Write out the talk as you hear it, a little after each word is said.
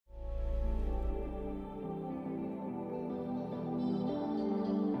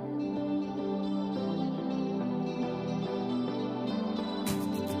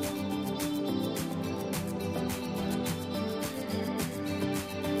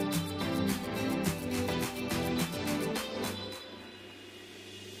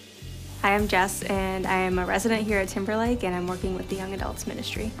Hi, I'm Jess, and I am a resident here at Timberlake, and I'm working with the Young Adults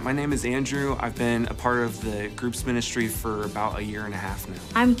Ministry. My name is Andrew. I've been a part of the groups ministry for about a year and a half now.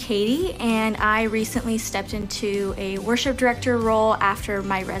 I'm Katie, and I recently stepped into a worship director role after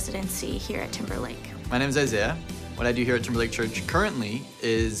my residency here at Timberlake. My name is Isaiah. What I do here at Timberlake Church currently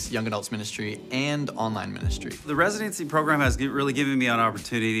is Young Adults Ministry and online ministry. The residency program has really given me an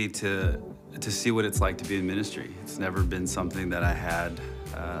opportunity to see what it's like to be in ministry. It's never been something that I had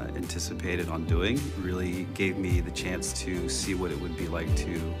anticipated on doing. It really gave me the chance to see what it would be like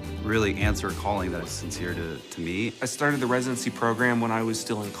to really answer a calling that is sincere to me. I started the residency program when I was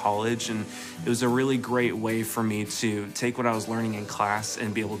still in college, and it was a really great way for me to take what I was learning in class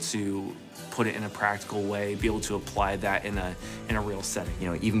and be able to put it in a practical way, be able to apply that in a real setting. You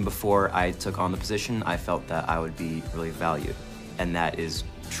know, even before I took on the position, I felt that I would be really valued, and that is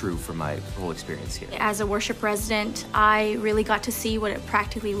true for my whole experience here. As a worship resident, I really got to see what it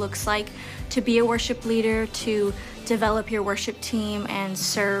practically looks like to be a worship leader, to develop your worship team and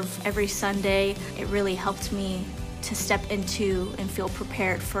serve every Sunday. It really helped me to step into and feel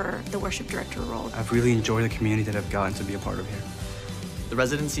prepared for the worship director role. I've really enjoyed the community that I've gotten to be a part of here. The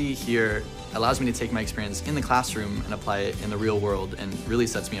residency here allows me to take my experience in the classroom and apply it in the real world, and really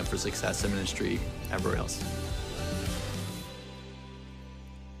sets me up for success in ministry everywhere else.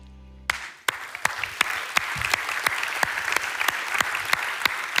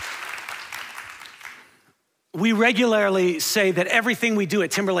 We regularly say that everything we do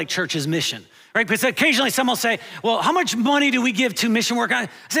at Timberlake Church is mission, right? Because occasionally someone will say, well, how much money do we give to mission work? I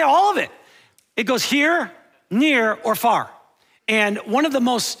say all of it. It goes here, near, or far. And one of the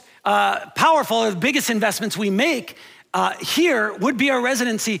most powerful or the biggest investments we make here would be our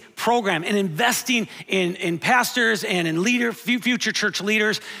residency program and investing in pastors and in future church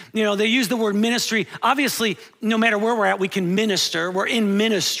leaders. You know, they use the word ministry. Obviously, no matter where we're at, we can minister. We're in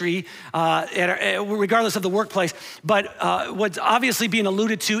ministry regardless of the workplace. But what's obviously being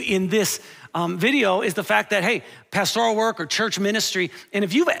alluded to in this video is the fact that, hey, pastoral work or church ministry, and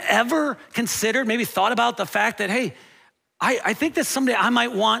if you've ever considered, maybe thought about the fact that, hey, I think that someday I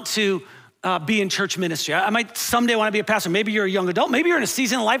might want to be in church ministry. I might someday want to be a pastor. Maybe you're a young adult. Maybe you're in a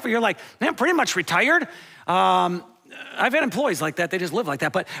season of life where you're like, man, I'm pretty much retired. I've had employees like that. They just live like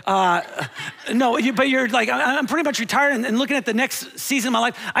that. But but you're like, I'm pretty much retired and looking at the next season of my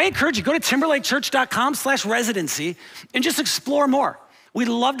life. I encourage you, go to timberlakechurch.com/residency and just explore more. We'd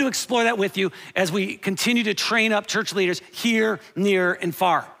love to explore that with you as we continue to train up church leaders here, near, and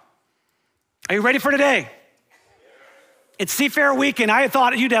far. Are you ready for today? It's Seafair Weekend. I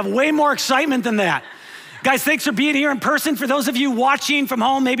thought you'd have way more excitement than that. Guys, thanks for being here in person. For those of you watching from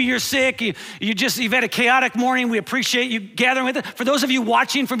home, maybe you're sick, you've had a chaotic morning. We appreciate you gathering with us. For those of you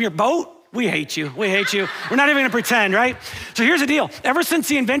watching from your boat, we hate you. We hate you. We're not even gonna pretend, right? So here's the deal. Ever since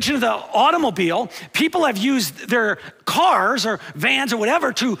the invention of the automobile, people have used their cars or vans or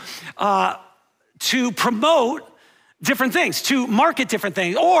whatever to promote different things, to market different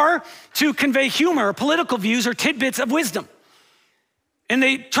things, or to convey humor or political views or tidbits of wisdom. And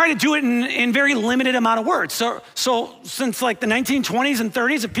they try to do it in very limited amount of words. So since like the 1920s and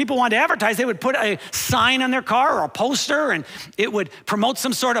 30s, if people wanted to advertise, they would put a sign on their car or a poster and it would promote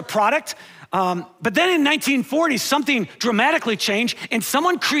some sort of product. But then in 1940s, something dramatically changed and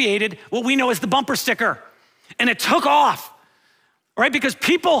someone created what we know as the bumper sticker. And it took off, right? Because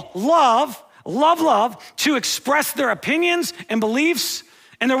people love to express their opinions and beliefs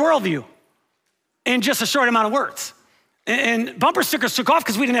and their worldview in just a short amount of words. And bumper stickers took off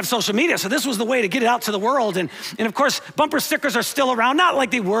because we didn't have social media, so this was the way to get it out to the world. And of course, bumper stickers are still around, not like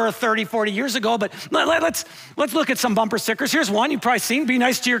they were 30, 40 years ago, but let's look at some bumper stickers. Here's one you've probably seen: be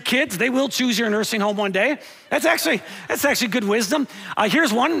nice to your kids, they will choose your nursing home one day. That's actually good wisdom.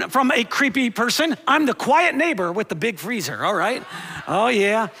 Here's one from a creepy person: I'm the quiet neighbor with the big freezer, all right? Oh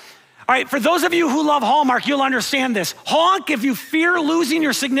yeah. All right, for those of you who love Hallmark, you'll understand this. Honk if you fear losing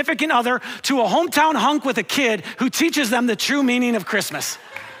your significant other to a hometown hunk with a kid who teaches them the true meaning of Christmas.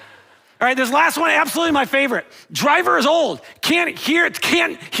 All right, this last one, absolutely my favorite. Driver is old, can't hear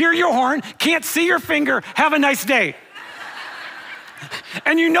your horn, can't see your finger, have a nice day.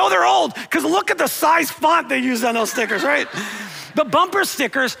 And you know they're old because look at the size font they use on those stickers, right? But bumper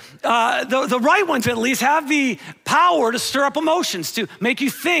stickers, the right ones at least, have the power to stir up emotions, to make you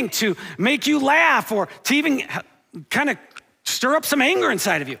think, to make you laugh, or to even kind of stir up some anger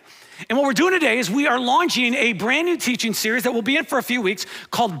inside of you. And what we're doing today is we are launching a brand new teaching series that will be in for a few weeks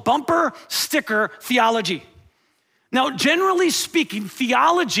called Bumper Sticker Theology. Now, generally speaking,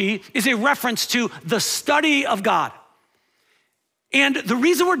 theology is a reference to the study of God. And the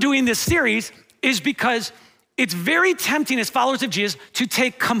reason we're doing this series is because It's very tempting as followers of Jesus to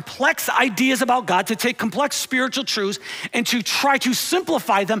take complex ideas about God, to take complex spiritual truths, and to try to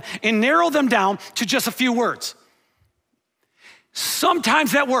simplify them and narrow them down to just a few words.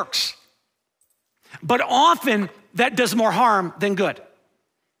 Sometimes that works, but often that does more harm than good.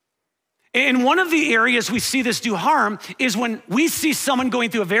 And one of the areas we see this do harm is when we see someone going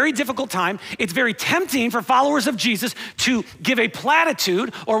through a very difficult time. It's very tempting for followers of Jesus to give a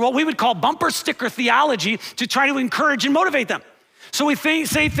platitude, or what we would call bumper sticker theology, to try to encourage and motivate them. So we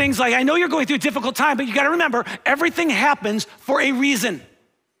say things like, I know you're going through a difficult time, but you gotta remember, everything happens for a reason.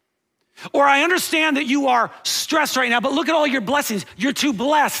 Or I understand that you are stressed right now, but look at all your blessings. You're too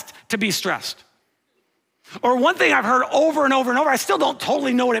blessed to be stressed. Or one thing I've heard over and over and over, I still don't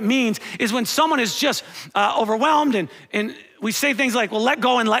totally know what it means, is when someone is just overwhelmed and we say things like, well, let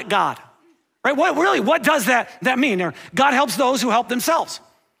go and let God, right? What does that mean? Or God helps those who help themselves.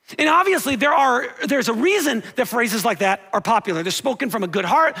 And obviously there's a reason that phrases like that are popular. They're spoken from a good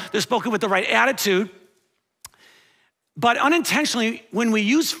heart, they're spoken with the right attitude. But unintentionally, when we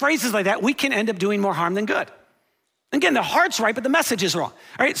use phrases like that, we can end up doing more harm than good. Again, the heart's right, but the message is wrong.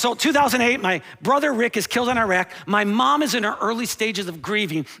 All right, so 2008, my brother Rick is killed in Iraq. My mom is in her early stages of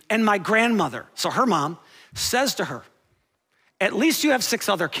grieving, and my grandmother, so her mom, says to her, at least you have 6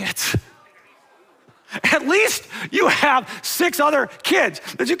 other kids. At least you have 6 other kids.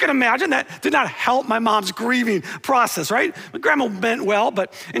 As you can imagine, that did not help my mom's grieving process, right? My grandma meant well,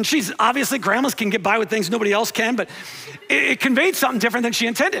 and she's obviously, grandmas can get by with things nobody else can, but it conveyed something different than she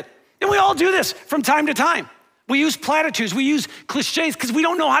intended. And we all do this from time to time. We use platitudes, we use cliches because we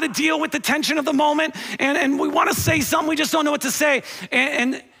don't know how to deal with the tension of the moment, and we want to say something, we just don't know what to say.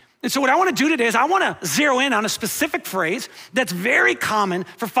 And so what I want to do today is I want to zero in on a specific phrase that's very common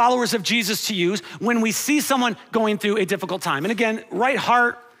for followers of Jesus to use when we see someone going through a difficult time. And again, right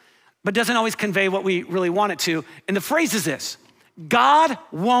heart, but doesn't always convey what we really want it to. And the phrase is this: God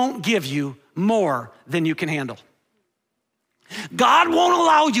won't give you more than you can handle. God won't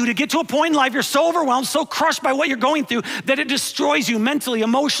allow you to get to a point in life you're so overwhelmed, so crushed by what you're going through that it destroys you mentally,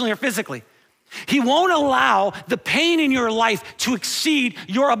 emotionally, or physically. He won't allow the pain in your life to exceed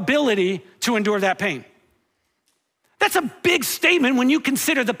your ability to endure that pain. That's a big statement when you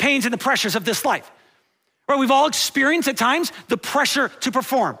consider the pains and the pressures of this life. Right? We've all experienced at times the pressure to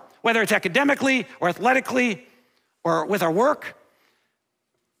perform, whether it's academically or athletically or with our work.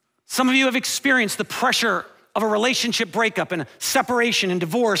 Some of you have experienced the pressure of a relationship breakup and a separation and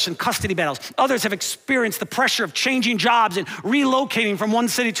divorce and custody battles. Others have experienced the pressure of changing jobs and relocating from one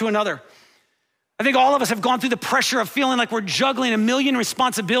city to another. I think all of us have gone through the pressure of feeling like we're juggling a million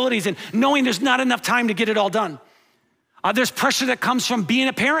responsibilities and knowing there's not enough time to get it all done. There's pressure that comes from being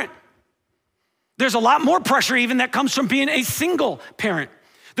a parent. There's a lot more pressure even that comes from being a single parent.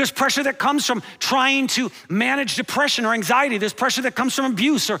 There's pressure that comes from trying to manage depression or anxiety. There's pressure that comes from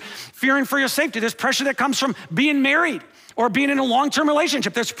abuse or fearing for your safety. There's pressure that comes from being married or being in a long-term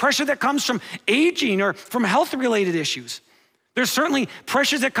relationship. There's pressure that comes from aging or from health-related issues. There's certainly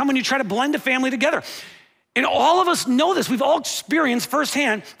pressures that come when you try to blend a family together. And all of us know this. We've all experienced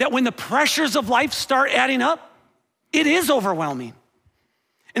firsthand that when the pressures of life start adding up, it is overwhelming.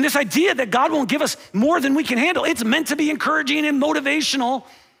 And this idea that God won't give us more than we can handle, it's meant to be encouraging and motivational.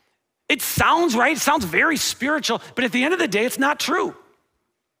 It sounds right, it sounds very spiritual, but at the end of the day, it's not true.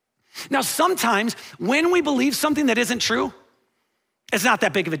 Now, sometimes when we believe something that isn't true, it's not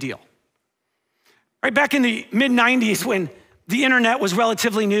that big of a deal. Right, back in the mid-90s when the internet was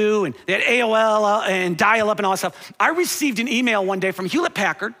relatively new and they had AOL and dial-up and all that stuff, I received an email one day from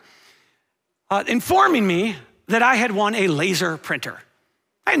Hewlett-Packard informing me that I had won a laser printer.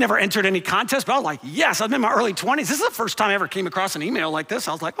 I had never entered any contest, but I was like, yes, I'm in my early 20s. This is the first time I ever came across an email like this.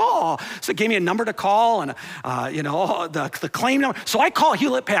 I was like, oh, so it gave me a number to call and the claim number. So I call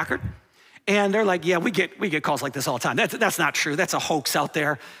Hewlett-Packard and they're like, yeah, we get calls like this all the time. That's not true. That's a hoax out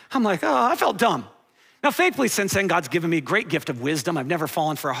there. I'm like, oh, I felt dumb. Now, thankfully, since then, God's given me a great gift of wisdom. I've never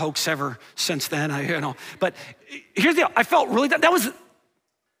fallen for a hoax ever since then. But here's the deal. I felt really, that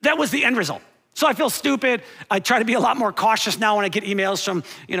was the end result. So I feel stupid. I try to be a lot more cautious now when I get emails from,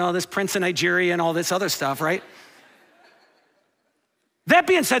 this prince in Nigeria and all this other stuff, right? That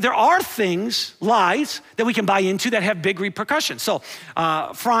being said, there are things, lies, that we can buy into that have big repercussions. So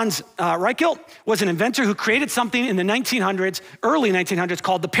Franz Reichelt was an inventor who created something in the early 1900s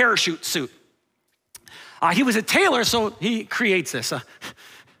called the parachute suit. He was a tailor, so he creates this.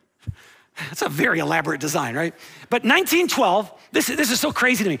 It's a very elaborate design, right? But 1912, this is so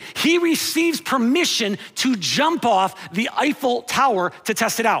crazy to me. He receives permission to jump off the Eiffel Tower to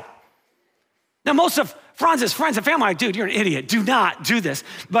test it out. Now, most of Franz's friends and family are like, dude, you're an idiot. Do not do this.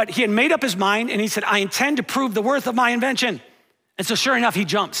 But he had made up his mind and he said, I intend to prove the worth of my invention. And so sure enough, he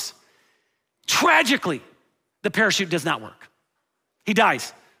jumps. Tragically, the parachute does not work. He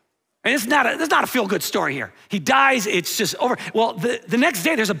dies. And it's not a feel-good story here. He dies, it's just over. Well, the next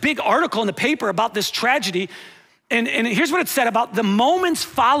day, there's a big article in the paper about this tragedy. And here's what it said about the moments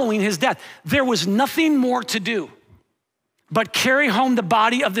following his death. There was nothing more to do but carry home the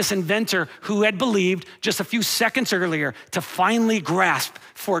body of this inventor who had believed just a few seconds earlier to finally grasp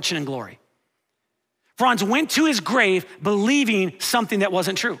fortune and glory. Franz went to his grave believing something that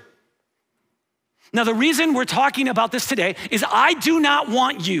wasn't true. Now, the reason we're talking about this today is I do not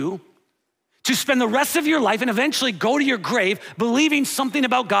want you to spend the rest of your life and eventually go to your grave believing something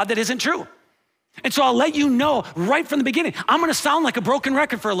about God that isn't true. And so I'll let you know right from the beginning, I'm gonna sound like a broken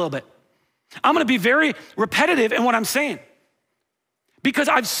record for a little bit. I'm gonna be very repetitive in what I'm saying, because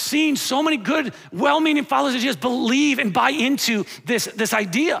I've seen so many good, well-meaning followers of Jesus believe and buy into this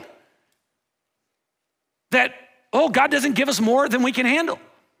idea that, oh, God doesn't give us more than we can handle.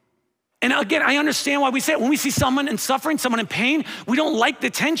 And again, I understand why we say it. When we see someone in suffering, someone in pain, we don't like the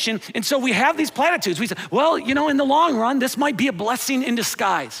tension. And so we have these platitudes. We say, well, in the long run, this might be a blessing in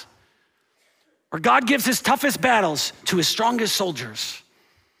disguise. Or God gives his toughest battles to his strongest soldiers.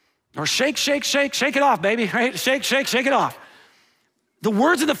 Or shake, shake, shake, shake it off, baby, right? Shake, shake, shake it off. The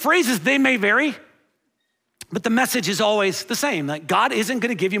words of the phrases, they may vary, but the message is always the same. That God isn't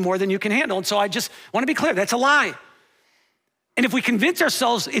gonna give you more than you can handle. And so I just wanna be clear, that's a lie. And if we convince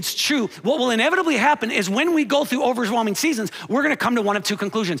ourselves it's true, what will inevitably happen is when we go through overwhelming seasons, we're gonna come to one of two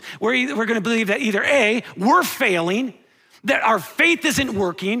conclusions. We're gonna believe that either A, we're failing, that our faith isn't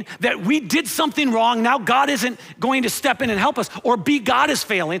working, that we did something wrong, now God isn't going to step in and help us, or B, God is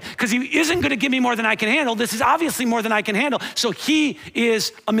failing because he isn't gonna give me more than I can handle. This is obviously more than I can handle, so he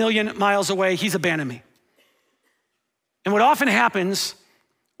is a million miles away, he's abandoned me. And what often happens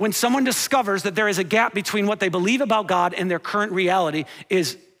when someone discovers that there is a gap between what they believe about God and their current reality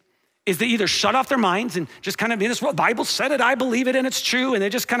is they either shut off their minds and just kind of, the Bible said it, I believe it, and it's true, and they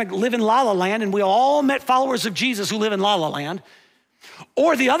just kind of live in la-la land, and we all met followers of Jesus who live in la-la land.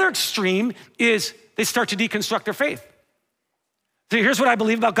 Or the other extreme is they start to deconstruct their faith. So here's what I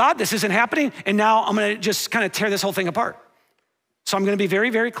believe about God, this isn't happening, and now I'm gonna just kind of tear this whole thing apart. So I'm gonna be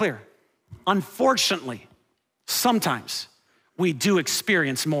very, very clear. Unfortunately, sometimes we do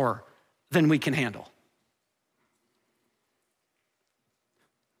experience more than we can handle.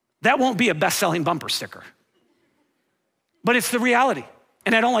 That won't be a best-selling bumper sticker, but it's the reality.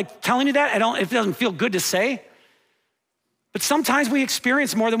 And I don't like telling you that. It doesn't feel good to say, but sometimes we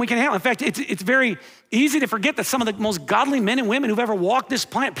experience more than we can handle. In fact, it's very easy to forget that some of the most godly men and women who've ever walked this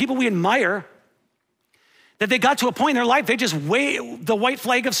planet, people we admire, that they got to a point in their life, they just wave the white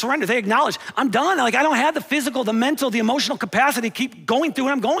flag of surrender. They acknowledge, I'm done. Like, I don't have the physical, the mental, the emotional capacity to keep going through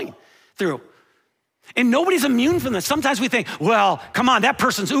what I'm going through. And nobody's immune from this. Sometimes we think, well, come on, that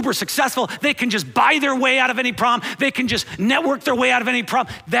person's uber successful. They can just buy their way out of any problem. They can just network their way out of any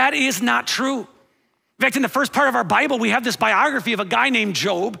problem. That is not true. In fact, in the first part of our Bible, we have this biography of a guy named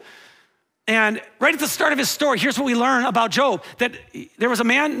Job. And right at the start of his story, here's what we learn about Job, that there was a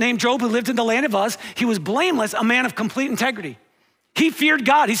man named Job who lived in the land of Uz. He was blameless, a man of complete integrity. He feared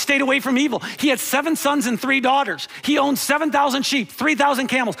God. He stayed away from evil. He had 7 sons and 3 daughters. He owned 7,000 sheep, 3,000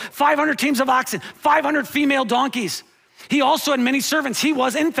 camels, 500 teams of oxen, 500 female donkeys. He also had many servants. He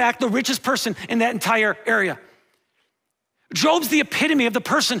was, in fact, the richest person in that entire area. Job's the epitome of the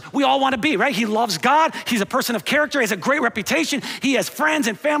person we all want to be, right? He loves God. He's a person of character. He has a great reputation. He has friends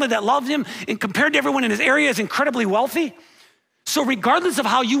and family that love him. And compared to everyone in his area, is incredibly wealthy. So regardless of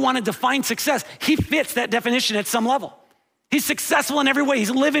how you want to define success, he fits that definition at some level. He's successful in every way.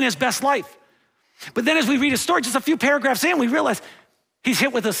 He's living his best life. But then as we read his story, just a few paragraphs in, we realize he's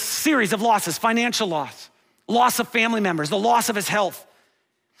hit with a series of losses: financial loss of family members, the loss of his health.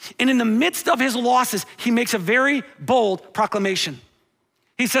 And in the midst of his losses, he makes a very bold proclamation.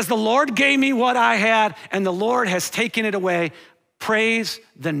 He says, the Lord gave me what I had, and the Lord has taken it away. Praise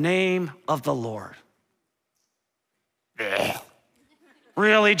the name of the Lord. Ugh.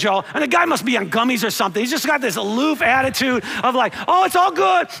 Really, Joe? And the guy must be on gummies or something. He's just got this aloof attitude of like, oh, it's all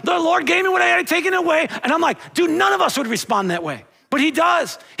good. The Lord gave me what I had, taken it away. And I'm like, dude, none of us would respond that way. But he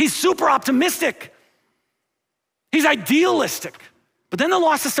does. He's super optimistic. He's idealistic. But then the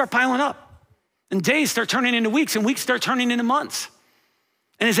losses start piling up. And days start turning into weeks, and weeks start turning into months.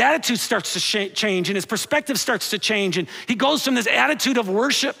 And his attitude starts to change, and his perspective starts to change. And he goes from this attitude of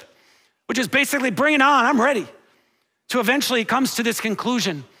worship, which is basically bring it on, I'm ready, to eventually he comes to this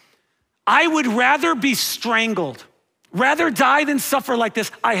conclusion: I would rather be strangled Rather die than suffer like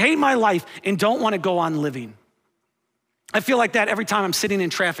this. I hate my life and don't want to go on living. I feel like that every time I'm sitting in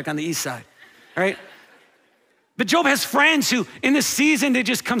traffic on the east side, right? But Job has friends who, in this season, they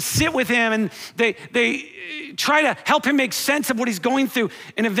just come sit with him and they try to help him make sense of what he's going through.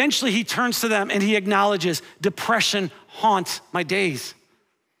 And eventually he turns to them and he acknowledges, depression haunts my days.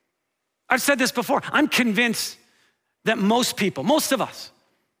 I've said this before. I'm convinced that most people, most of us,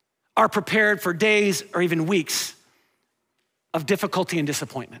 are prepared for days or even weeks of difficulty and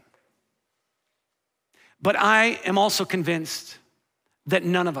disappointment. But I am also convinced that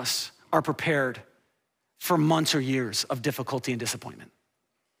none of us are prepared for months or years of difficulty and disappointment.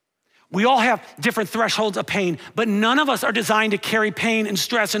 We all have different thresholds of pain, but none of us are designed to carry pain and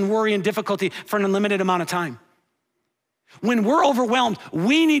stress and worry and difficulty for an unlimited amount of time. When we're overwhelmed,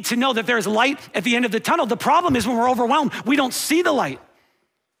 we need to know that there's light at the end of the tunnel. The problem is when we're overwhelmed, we don't see the light.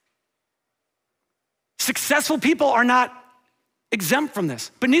 Successful people are not exempt from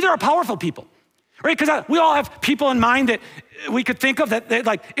this, but neither are powerful people, right? Because we all have people in mind that we could think of that,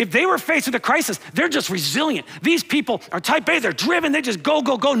 like, if they were faced with a crisis, they're just resilient. These people are type A, they're driven, they just go,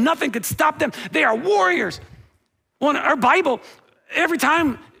 go, go. Nothing could stop them. They are warriors. Well, in our Bible, every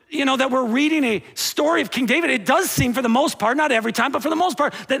time, that we're reading a story of King David, it does seem for the most part, not every time, but for the most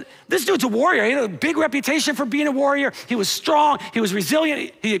part, that this dude's a warrior. He had a big reputation for being a warrior. He was strong, he was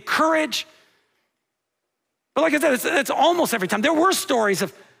resilient, he had courage. But like I said, it's almost every time. There were stories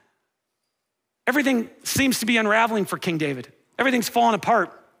of everything seems to be unraveling for King David. Everything's falling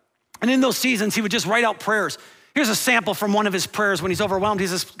apart. And in those seasons, he would just write out prayers. Here's a sample from one of his prayers when he's overwhelmed. He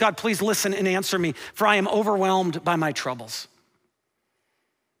says, God, please listen and answer me, for I am overwhelmed by my troubles.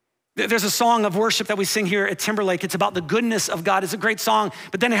 There's a song of worship that we sing here at Timberlake. It's about the goodness of God. It's a great song,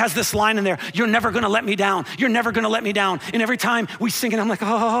 but then it has this line in there, you're never gonna let me down. You're never gonna let me down. And every time we sing it, I'm like,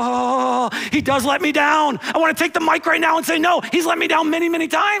 oh, he does let me down. I wanna take the mic right now and say, no, he's let me down many, many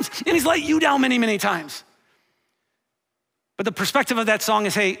times, and he's let you down many, many times. But the perspective of that song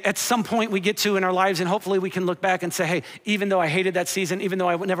is, hey, at some point we get to in our lives, and hopefully we can look back and say, hey, even though I hated that season, even though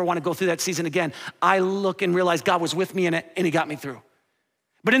I would never wanna go through that season again, I look and realize God was with me in it, and he got me through.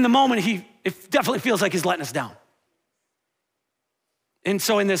 But in the moment, it definitely feels like he's letting us down. And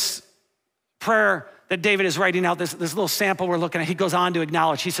so in this prayer that David is writing out, this little sample we're looking at, he goes on to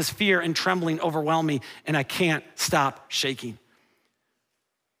acknowledge, he says, fear and trembling overwhelm me, and I can't stop shaking.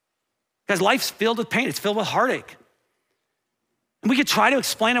 Guys, life's filled with pain. It's filled with heartache. And we could try to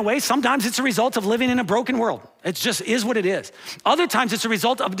explain away. Sometimes it's a result of living in a broken world. It just is what it is. Other times it's a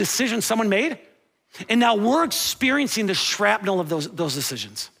result of a decision someone made, and now we're experiencing the shrapnel of those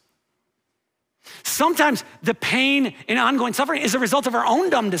decisions. Sometimes the pain and ongoing suffering is a result of our own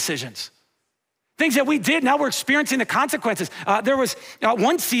dumb decisions. Things that we did, now we're experiencing the consequences. There was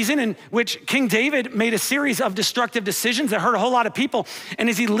one season in which King David made a series of destructive decisions that hurt a whole lot of people. And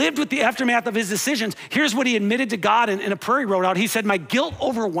as he lived with the aftermath of his decisions, here's what he admitted to God in a prayer he wrote out. He said, my guilt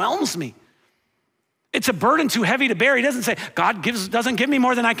overwhelms me. It's a burden too heavy to bear. He doesn't say, God doesn't give me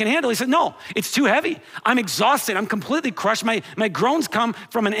more than I can handle. He said, no, it's too heavy. I'm exhausted. I'm completely crushed. My groans come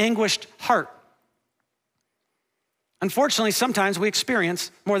from an anguished heart. Unfortunately, sometimes we experience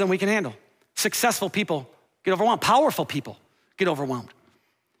more than we can handle. Successful people get overwhelmed. Powerful people get overwhelmed.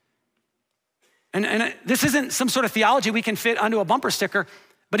 And this isn't some sort of theology we can fit onto a bumper sticker,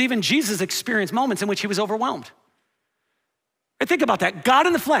 but even Jesus experienced moments in which he was overwhelmed. And think about that. God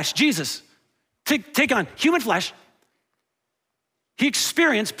in the flesh, Jesus, take on human flesh. He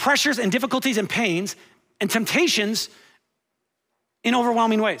experienced pressures and difficulties and pains and temptations in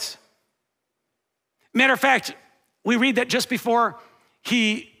overwhelming ways. Matter of fact, we read that just before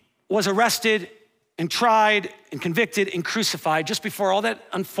he was arrested and tried and convicted and crucified, just before all that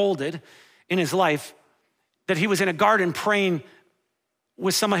unfolded in his life, that he was in a garden praying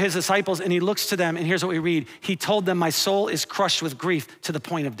with some of his disciples, and he looks to them, and here's what we read. He told them, my soul is crushed with grief to the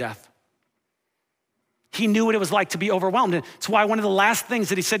point of death. He knew what it was like to be overwhelmed. And it's why one of the last things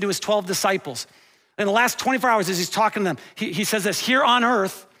that he said to his 12 disciples, in the last 24 hours as he's talking to them, he says this, here on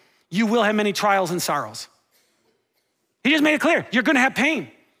earth, you will have many trials and sorrows. He just made it clear, you're gonna have pain.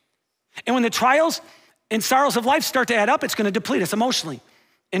 And when the trials and sorrows of life start to add up, it's gonna deplete us emotionally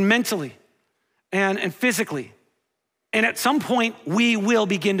and mentally and physically. And at some point, we will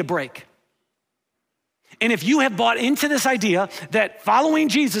begin to break. And if you have bought into this idea that following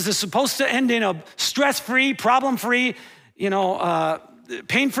Jesus is supposed to end in a stress-free, problem-free,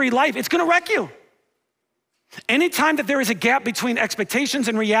 pain-free life, it's gonna wreck you. Anytime that there is a gap between expectations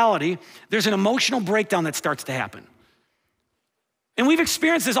and reality, there's an emotional breakdown that starts to happen. And we've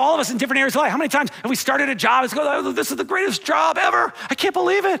experienced this, all of us in different areas of life. How many times have we started a job, it's go, oh, this is the greatest job ever. I can't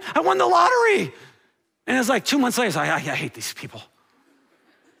believe it, I won the lottery. And it's like 2 months later, it's like, I hate these people.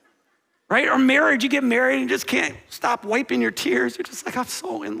 Right? Or marriage, you get married and you just can't stop wiping your tears. You're just like, I'm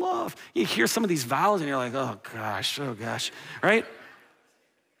so in love. You hear some of these vows and you're like, oh gosh, right?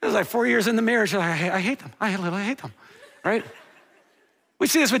 It was like 4 years in the marriage, you're like, I hate them. I hate them, right? We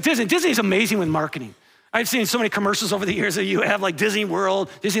see this with Disney. Disney's amazing with marketing. I've seen so many commercials over the years that you have like Disney World,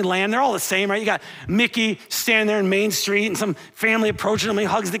 Disneyland, they're all the same, right? You got Mickey standing there in Main Street and some family approaching him, and he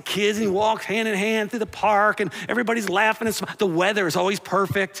hugs the kids and he walks hand in hand through the park and everybody's laughing. The weather is always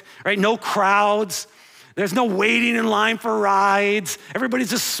perfect, right? No crowds. There's no waiting in line for rides. Everybody's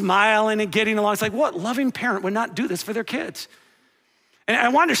just smiling and getting along. It's like, what loving parent would not do this for their kids? And I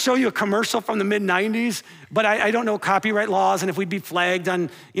wanted to show you a commercial from the mid-90s, but I don't know copyright laws and if we'd be flagged on,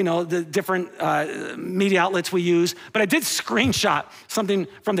 the different media outlets we use. But I did screenshot something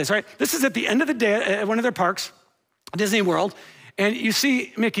from this, right? This is at the end of the day at one of their parks, Disney World, and you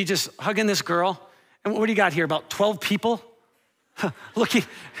see Mickey just hugging this girl. And what do you got here, about 12 people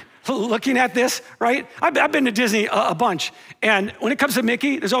looking at this, right? I've been to Disney a bunch. And when it comes to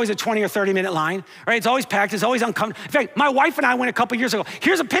Mickey, there's always a 20 or 30 minute line, right? It's always packed, it's always uncomfortable. In fact, my wife and I went a couple years ago.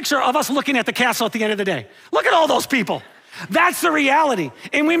 Here's a picture of us looking at the castle at the end of the day. Look at all those people. That's the reality.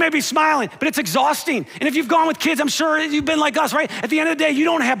 And we may be smiling, but it's exhausting. And if you've gone with kids, I'm sure you've been like us, right? At the end of the day, you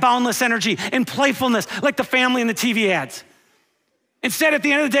don't have boundless energy and playfulness like the family in the TV ads. Instead, at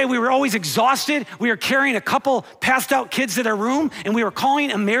the end of the day, we were always exhausted. We were carrying a couple passed out kids to their room, and we were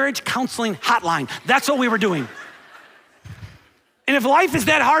calling a marriage counseling hotline. That's what we were doing. And if life is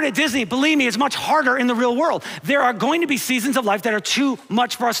that hard at Disney, believe me, it's much harder in the real world. There are going to be seasons of life that are too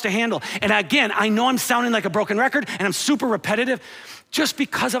much for us to handle. And again, I know I'm sounding like a broken record, and I'm super repetitive, just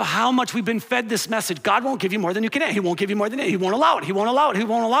because of how much we've been fed this message. God won't give you more than you can eat. He won't give you more than you need. He won't allow it. He won't allow it. He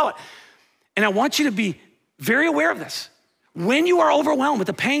won't allow it. And I want you to be very aware of this. When you are overwhelmed with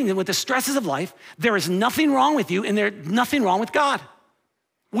the pain and with the stresses of life, there is nothing wrong with you and there's nothing wrong with God.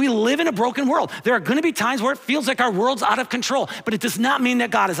 We live in a broken world. There are gonna be times where it feels like our world's out of control, but it does not mean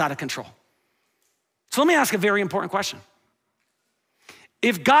that God is out of control. So let me ask a very important question.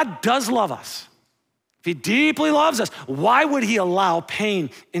 If God does love us, if he deeply loves us, why would he allow pain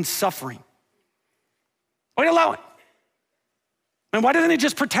and suffering? Why would he allow it? And why doesn't he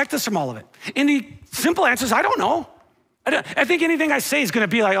just protect us from all of it? And the simple answer is, I don't know. I think anything I say is gonna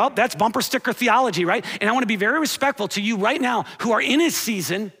be like, oh, that's bumper sticker theology, right? And I wanna be very respectful to you right now who are in a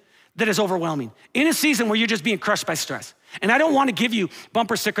season that is overwhelming, in a season where you're just being crushed by stress. And I don't wanna give you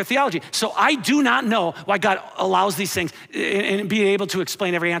bumper sticker theology. So I do not know why God allows these things and be able to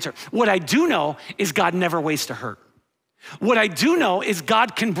explain every answer. What I do know is God never wastes a hurt. What I do know is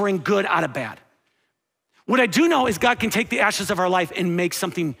God can bring good out of bad. What I do know is God can take the ashes of our life and make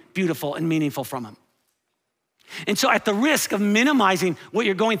something beautiful and meaningful from them. And so at the risk of minimizing what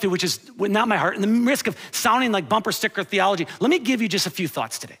you're going through, which is not my heart, and the risk of sounding like bumper sticker theology, let me give you just a few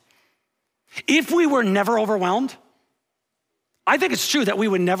thoughts today. If we were never overwhelmed, I think it's true that we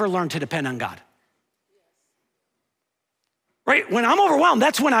would never learn to depend on God. Right? When I'm overwhelmed,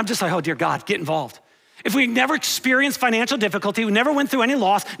 that's when I'm just like, oh dear God, get involved. If we never experienced financial difficulty, we never went through any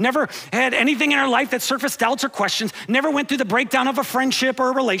loss, never had anything in our life that surfaced doubts or questions, never went through the breakdown of a friendship or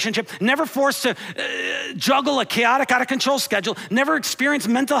a relationship, never forced to juggle a chaotic, out of control schedule, never experienced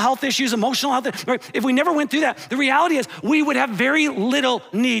mental health issues, emotional health, right? If we never went through that, the reality is we would have very little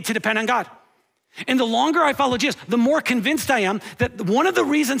need to depend on God. And the longer I follow Jesus, the more convinced I am that one of the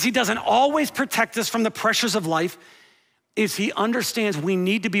reasons he doesn't always protect us from the pressures of life is he understands we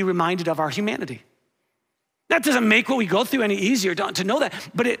need to be reminded of our humanity. That doesn't make what we go through any easier to know that,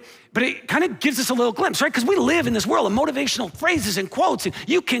 but it kind of gives us a little glimpse, right? Because we live in this world of motivational phrases and quotes, and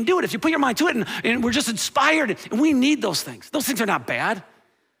you can do it if you put your mind to it, and we're just inspired, and we need those things. Those things are not bad.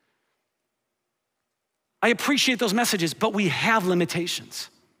 I appreciate those messages, but we have limitations.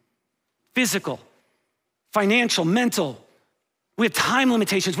 Physical, financial, mental. We have time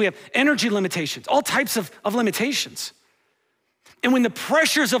limitations. We have energy limitations, all types of limitations. And when the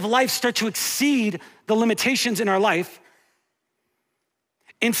pressures of life start to exceed the limitations in our life,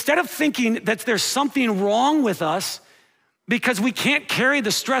 instead of thinking that there's something wrong with us because we can't carry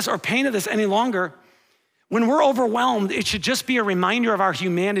the stress or pain of this any longer, when we're overwhelmed, it should just be a reminder of our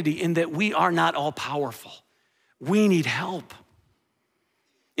humanity in that we are not all powerful. We need help.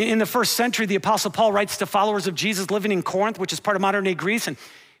 In the first century, the Apostle Paul writes to followers of Jesus living in Corinth, which is part of modern day Greece, and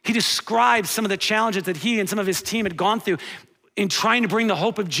he describes some of the challenges that he and some of his team had gone through in trying to bring the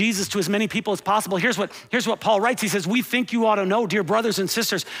hope of Jesus to as many people as possible. Here's what Paul writes. He says, we think you ought to know, dear brothers and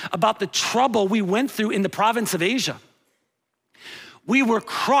sisters, about the trouble we went through in the province of Asia. We were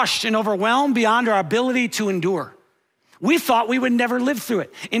crushed and overwhelmed beyond our ability to endure. We thought we would never live through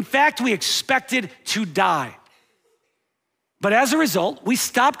it. In fact, we expected to die. But as a result, we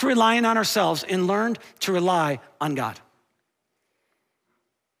stopped relying on ourselves and learned to rely on God.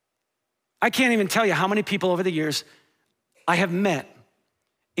 I can't even tell you how many people over the years I have met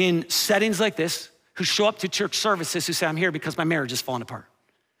in settings like this who show up to church services who say, I'm here because my marriage is falling apart.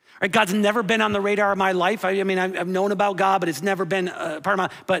 Right? God's never been on the radar of my life. I mean, I've known about God, but it's never been a part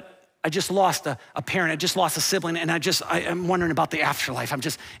of but I just lost a parent, I just lost a sibling, and I'm wondering about the afterlife.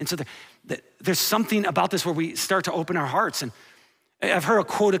 And so there's something about this where we start to open our hearts. And I've heard a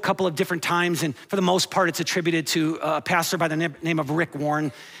quote a couple of different times, and for the most part, it's attributed to a pastor by the name of Rick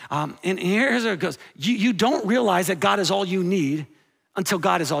Warren. And here's how it goes. You don't realize that God is all you need until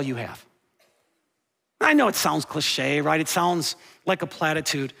God is all you have. I know it sounds cliche, right? It sounds like a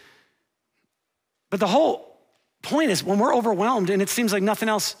platitude. But the whole point is when we're overwhelmed and it seems like nothing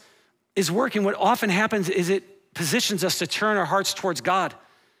else is working, what often happens is it positions us to turn our hearts towards God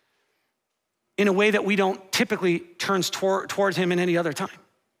in a way that we don't typically turn towards him in any other time.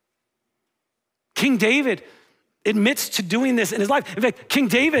 King David admits to doing this in his life. In fact, King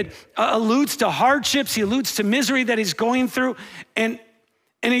David alludes to hardships, he alludes to misery that he's going through, and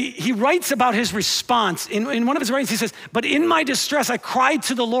he writes about his response. In one of his writings, he says, but in my distress, I cried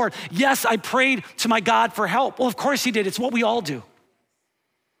to the Lord. Yes, I prayed to my God for help. Well, of course he did. It's what we all do.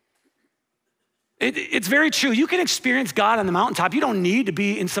 It's very true. You can experience God on the mountaintop. You don't need to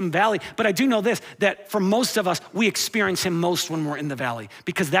be in some valley. But I do know this, that for most of us, we experience him most when we're in the valley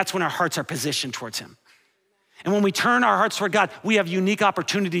because that's when our hearts are positioned towards him. And when we turn our hearts toward God, we have unique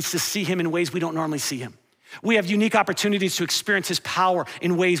opportunities to see him in ways we don't normally see him. We have unique opportunities to experience his power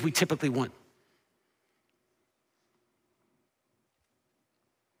in ways we typically wouldn't.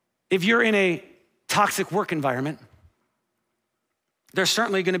 If you're in a toxic work environment, there's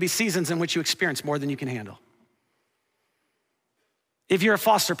certainly going to be seasons in which you experience more than you can handle. If you're a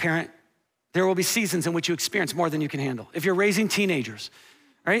foster parent, there will be seasons in which you experience more than you can handle. If you're raising teenagers,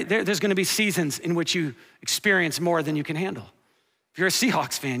 right, there's going to be seasons in which you experience more than you can handle. If you're a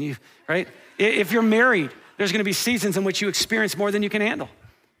Seahawks fan, right? If you're married, there's going to be seasons in which you experience more than you can handle.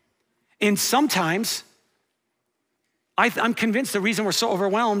 And sometimes, I'm convinced the reason we're so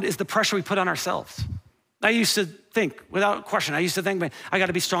overwhelmed is the pressure we put on ourselves. I used to think, without question, I got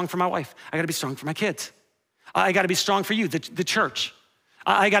to be strong for my wife. I got to be strong for my kids. I got to be strong for you, the church.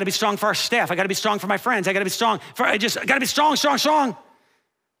 I got to be strong for our staff. I got to be strong for my friends. I got to be strong I got to be strong.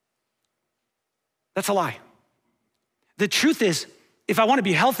 That's a lie. The truth is, if I want to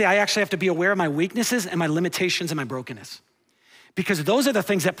be healthy, I actually have to be aware of my weaknesses and my limitations and my brokenness. Because those are the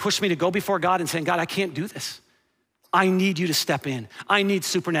things that push me to go before God and saying, God, I can't do this. I need you to step in. I need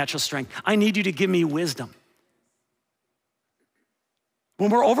supernatural strength. I need you to give me wisdom. When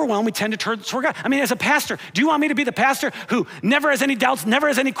we're overwhelmed, we tend to turn toward God. I mean, as a pastor, do you want me to be the pastor who never has any doubts, never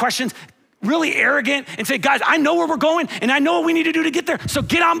has any questions, really arrogant and say, guys, I know where we're going and I know what we need to do to get there. So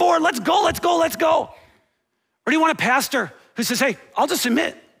get on board. Let's go. Or do you want a pastor who says, hey, I'll just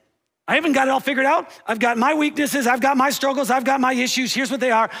admit, I haven't got it all figured out. I've got my weaknesses. I've got my struggles. I've got my issues. Here's what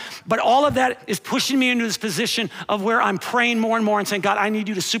they are. But all of that is pushing me into this position of where I'm praying more and more and saying, God, I need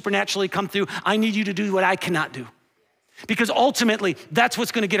you to supernaturally come through. I need you to do what I cannot do. Because ultimately, that's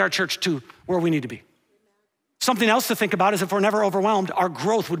what's going to get our church to where we need to be. Something else to think about is if we're never overwhelmed, our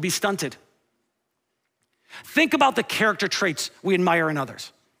growth would be stunted. Think about the character traits we admire in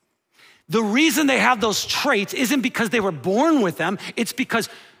others. The reason they have those traits isn't because they were born with them. It's because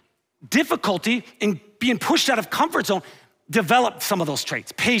difficulty in being pushed out of comfort zone developed some of those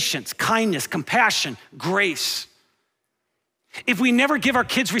traits: patience, kindness, compassion, grace. If we never give our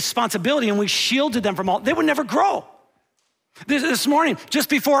kids responsibility and we shielded them from all, they would never grow. This morning, just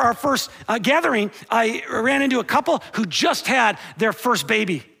before our first gathering, I ran into a couple who just had their first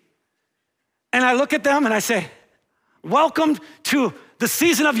baby. And I look at them and I say, welcome to the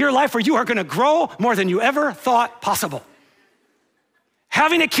season of your life where you are going to grow more than you ever thought possible.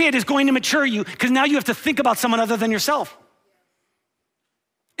 Having a kid is going to mature you because now you have to think about someone other than yourself.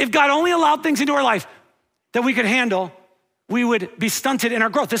 If God only allowed things into our life that we could handle, we would be stunted in our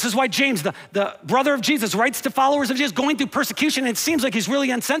growth. This is why James, the brother of Jesus, writes to followers of Jesus going through persecution. And it seems like he's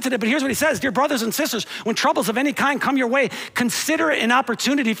really insensitive, but here's what he says: dear brothers and sisters, when troubles of any kind come your way, consider it an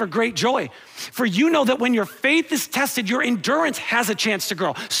opportunity for great joy. For you know that when your faith is tested, your endurance has a chance to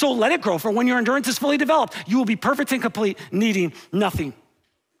grow. So let it grow, for when your endurance is fully developed, you will be perfect and complete, needing nothing.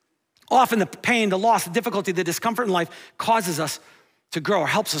 Often the pain, the loss, the difficulty, the discomfort in life causes us to grow or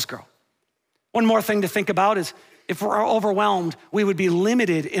helps us grow. One more thing to think about is if we're overwhelmed, we would be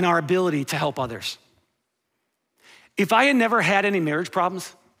limited in our ability to help others. If I had never had any marriage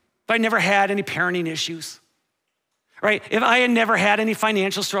problems, if I never had any parenting issues, right? If I had never had any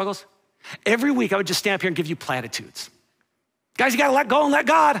financial struggles, every week I would just stand up here and give you platitudes. Guys, you gotta let go and let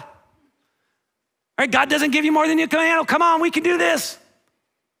God. All right, God doesn't give you more than you can handle. Come on, we can do this.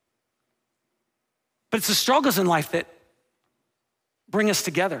 But it's the struggles in life that bring us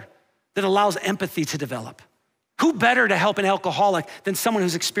together, that allows empathy to develop. Who better to help an alcoholic than someone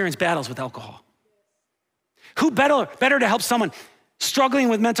who's experienced battles with alcohol? Who better to help someone struggling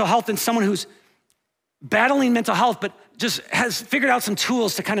with mental health than someone who's battling mental health but just has figured out some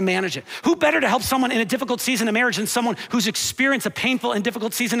tools to kind of manage it? Who better to help someone in a difficult season of marriage than someone who's experienced a painful and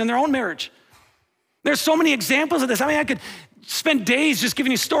difficult season in their own marriage? There's so many examples of this. I mean, I could spend days just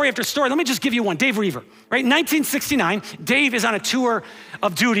giving you story after story. Let me just give you one. Dave Reaver, right? 1969, Dave is on a tour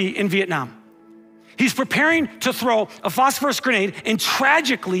of duty in Vietnam. He's preparing to throw a phosphorus grenade, and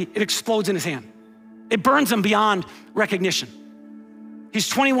tragically, it explodes in his hand. It burns him beyond recognition. He's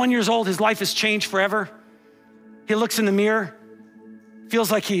 21 years old. His life has changed forever. He looks in the mirror,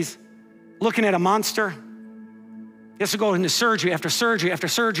 feels like he's looking at a monster. He has to go into surgery after surgery after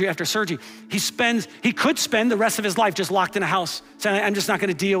surgery after surgery. He could spend the rest of his life just locked in a house, saying, I'm just not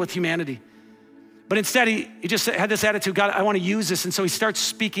gonna deal with humanity. But instead, he just had this attitude, God, I wanna use this. And so he starts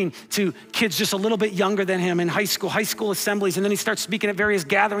speaking to kids just a little bit younger than him in high school assemblies, and then he starts speaking at various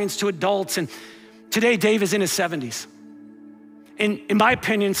gatherings to adults. And today, Dave is in his 70s. And in my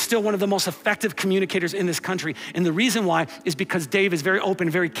opinion, still one of the most effective communicators in this country. And the reason why is because Dave is very open,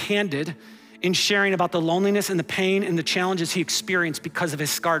 very candid in sharing about the loneliness and the pain and the challenges he experienced because of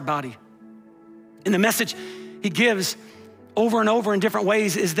his scarred body. And the message he gives over and over in different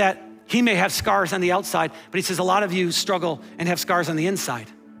ways is that he may have scars on the outside, but he says a lot of you struggle and have scars on the inside.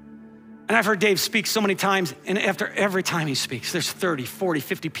 And I've heard Dave speak so many times, and after every time he speaks, there's 30, 40,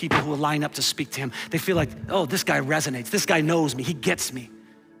 50 people who will line up to speak to him. They feel like, oh, this guy resonates. This guy knows me. He gets me.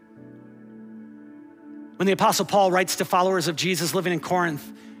 When the Apostle Paul writes to followers of Jesus living in Corinth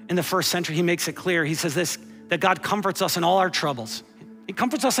in the first century, he makes it clear. He says this, that God comforts us in all our troubles. He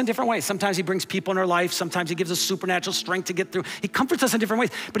comforts us in different ways. Sometimes he brings people in our life. Sometimes he gives us supernatural strength to get through. He comforts us in different ways,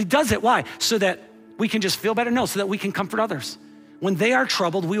 but he does it, why? So that we can just feel better? No, so that we can comfort others. When they are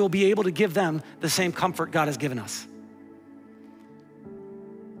troubled, we will be able to give them the same comfort God has given us.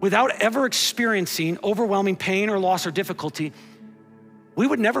 Without ever experiencing overwhelming pain or loss or difficulty, we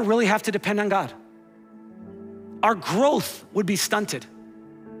would never really have to depend on God. Our growth would be stunted,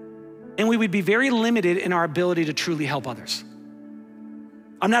 and we would be very limited in our ability to truly help others.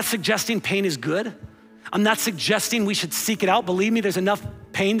 I'm not suggesting pain is good. I'm not suggesting we should seek it out. Believe me, there's enough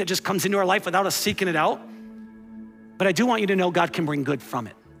pain that just comes into our life without us seeking it out. But I do want you to know God can bring good from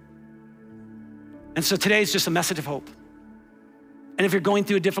it. And so today is just a message of hope. And if you're going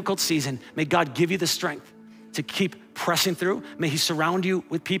through a difficult season, may God give you the strength to keep pressing through. May he surround you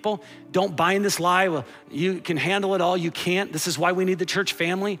with people. Don't buy in this lie, well, you can handle it all, you can't. This is why we need the church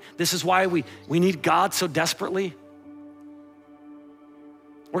family. This is why we need God so desperately.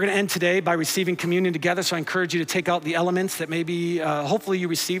 We're gonna end today by receiving communion together, so I encourage you to take out the elements that maybe, hopefully you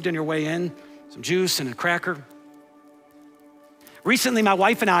received on your way in, some juice and a cracker. Recently, my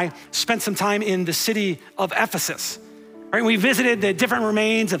wife and I spent some time in the city of Ephesus. Right? We visited the different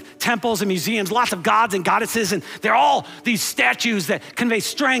remains of temples and museums, lots of gods and goddesses, and they're all these statues that convey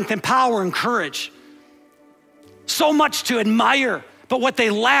strength and power and courage. So much to admire, but what they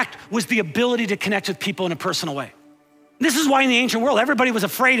lacked was the ability to connect with people in a personal way. This is why in the ancient world, everybody was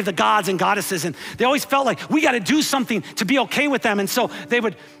afraid of the gods and goddesses, and they always felt like we gotta do something to be okay with them, and so they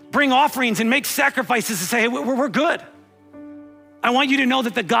would bring offerings and make sacrifices to say, hey, we're good. I want you to know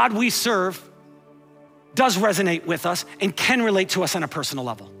that the God we serve does resonate with us and can relate to us on a personal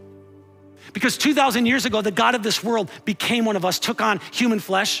level. Because 2,000 years ago, the God of this world became one of us, took on human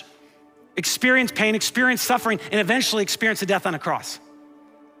flesh, experienced pain, experienced suffering, and eventually experienced the death on a cross.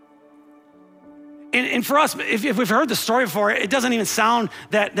 And for us, if we've heard the story before, it doesn't even sound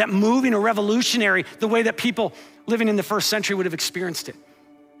that moving or revolutionary the way that people living in the first century would have experienced it.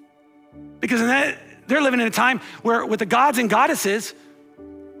 Because they're living in a time where with the gods and goddesses,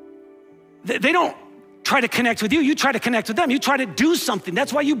 they don't try to connect with you, you try to connect with them. You try to do something.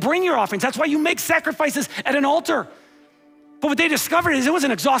 That's why you bring your offerings. That's why you make sacrifices at an altar. But what they discovered is it was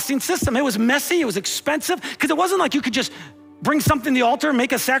an exhausting system. It was messy, it was expensive, because it wasn't like you could just bring something to the altar,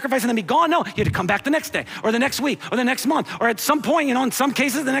 make a sacrifice, and then be gone. No, you had to come back the next day, or the next week, or the next month, or at some point, in some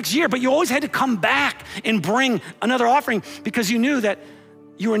cases, the next year. But you always had to come back and bring another offering because you knew that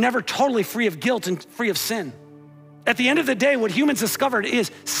you were never totally free of guilt and free of sin. At the end of the day, what humans discovered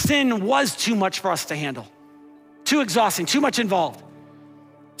is sin was too much for us to handle. Too exhausting, too much involved.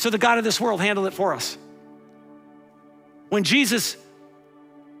 So the God of this world handled it for us. When Jesus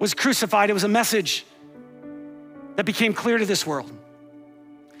was crucified, it was a message that became clear to this world.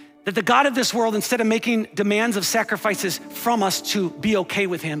 That the God of this world, instead of making demands of sacrifices from us to be okay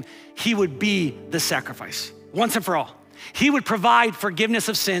with him, he would be the sacrifice once and for all. He would provide forgiveness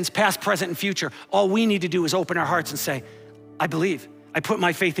of sins, past, present, and future. All we need to do is open our hearts and say, I believe. I put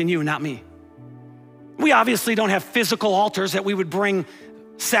my faith in you, not me. We obviously don't have physical altars that we would bring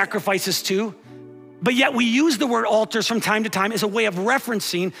sacrifices to, but yet we use the word altars from time to time as a way of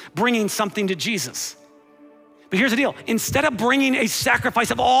referencing bringing something to Jesus. But here's the deal. Instead of bringing a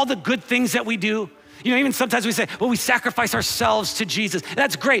sacrifice of all the good things that we do, even sometimes we say, well, we sacrifice ourselves to Jesus.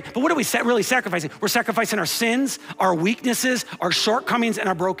 That's great, but what are we really sacrificing? We're sacrificing our sins, our weaknesses, our shortcomings, and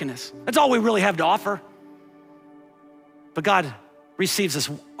our brokenness. That's all we really have to offer. But God receives us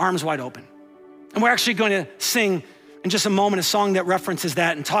arms wide open. And we're actually going to sing in just a moment a song that references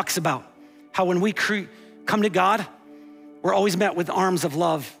that and talks about how when we come to God, we're always met with arms of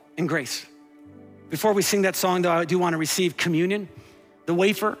love and grace. Before we sing that song, though, I do want to receive communion. The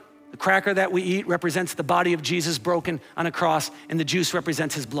wafer, the cracker that we eat represents the body of Jesus broken on a cross, and the juice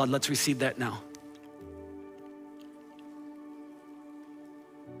represents his blood. Let's receive that now.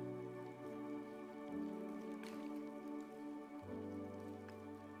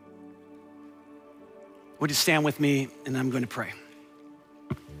 Would you stand with me, and I'm going to pray.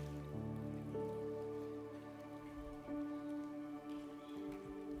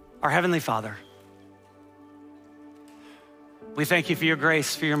 Our Heavenly Father, we thank you for your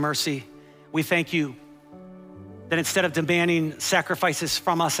grace, for your mercy. We thank you that instead of demanding sacrifices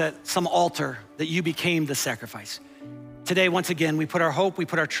from us at some altar, that you became the sacrifice. Today, once again, we put our hope, we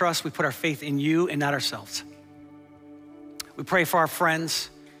put our trust, we put our faith in you and not ourselves. We pray for our friends,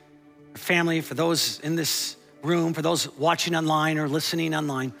 our family, for those in this room, for those watching online or listening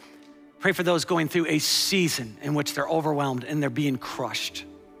online. Pray for those going through a season in which they're overwhelmed and they're being crushed.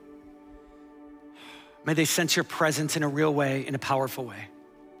 May they sense your presence in a real way, in a powerful way.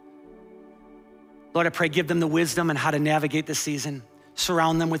 Lord, I pray, give them the wisdom on how to navigate this season.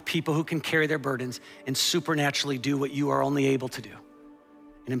 Surround them with people who can carry their burdens and supernaturally do what you are only able to do,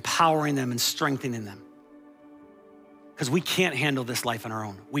 and empowering them and strengthening them. Because we can't handle this life on our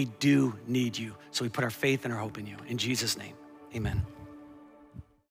own. We do need you. So we put our faith and our hope in you. In Jesus' name, amen.